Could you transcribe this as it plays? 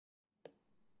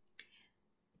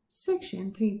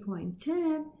Section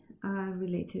 3.10,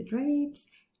 related rates,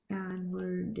 and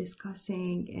we're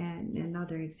discussing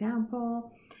another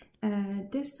example.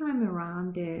 This time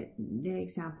around, the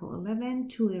example 11,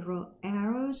 two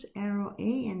arrows, arrow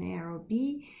A and arrow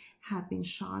B, have been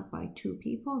shot by two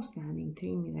people standing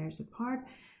 3 meters apart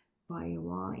by a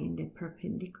wall in the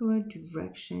perpendicular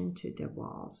direction to the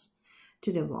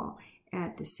wall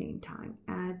at the same time.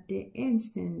 At the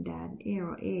instant that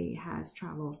arrow A has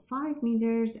traveled 5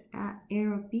 meters,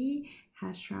 arrow B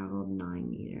has traveled 9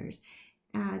 meters.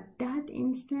 At that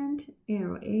instant,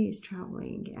 arrow A is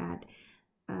traveling at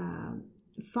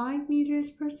 5 meters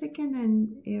per second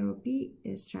and arrow B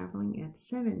is traveling at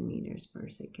 7 meters per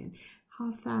second.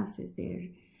 How fast is their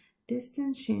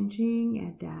distance changing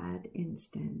at that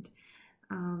instant?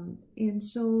 And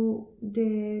so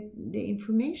the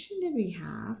information that we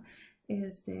have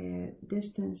is the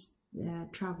distance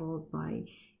traveled by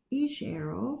each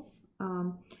arrow,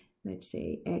 let's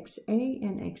say XA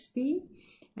and XB,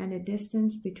 and the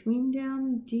distance between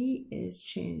them, D, is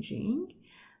changing.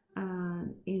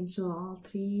 And so all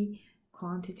three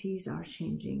quantities are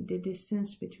changing. The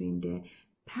distance between the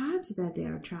paths that they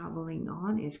are traveling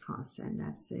on is constant.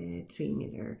 That's a 3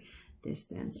 meter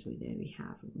distance that we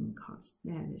have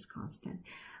that is constant.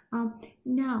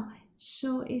 Now,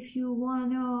 so if you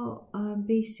want to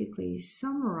basically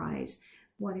summarize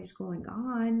what is going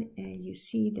on, you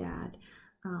see that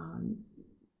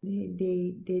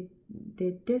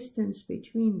the distance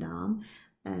between them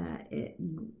it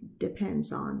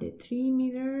depends on the 3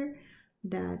 meter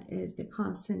that is the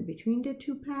constant between the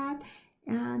two paths,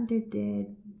 and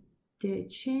the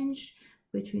change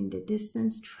between the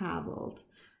distance traveled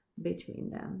between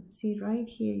them. See right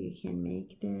here, you can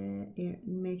make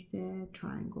the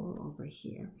triangle over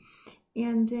here,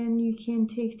 and then you can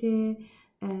take the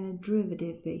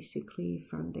derivative basically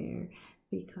from there,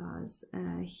 because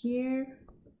here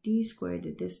d squared,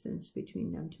 the distance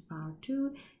between them to power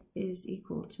 2, is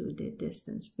equal to the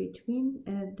distance between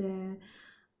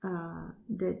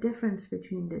the difference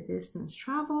between the distance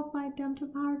traveled by them to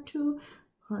power 2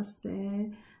 plus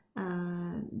the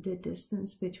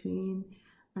distance between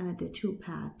the two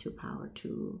paths to power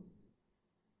 2.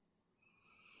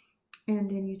 And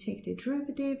then you take the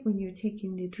derivative. When you're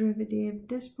taking the derivative,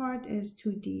 this part is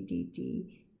 2d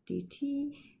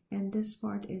dt, and this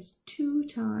part is 2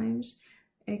 times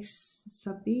x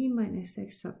sub b minus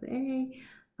x sub a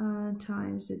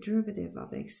times the derivative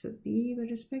of x sub b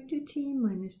with respect to t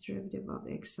minus derivative of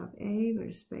x sub a with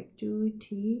respect to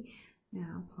t,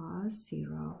 now plus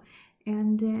 0.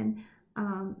 And then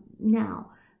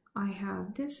now I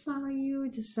have this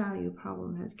value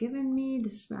problem has given me,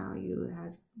 this value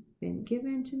has been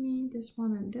given to me, this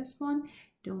one and this one.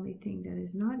 The only thing that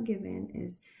is not given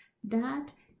is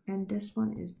that, and this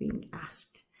one is being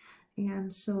asked.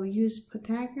 And so use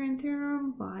Pythagorean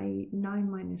theorem by 9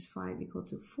 minus 5 equal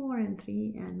to 4 and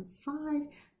 3 and 5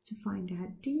 to find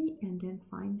that d, and then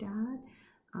find that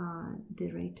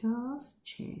the rate of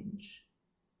change.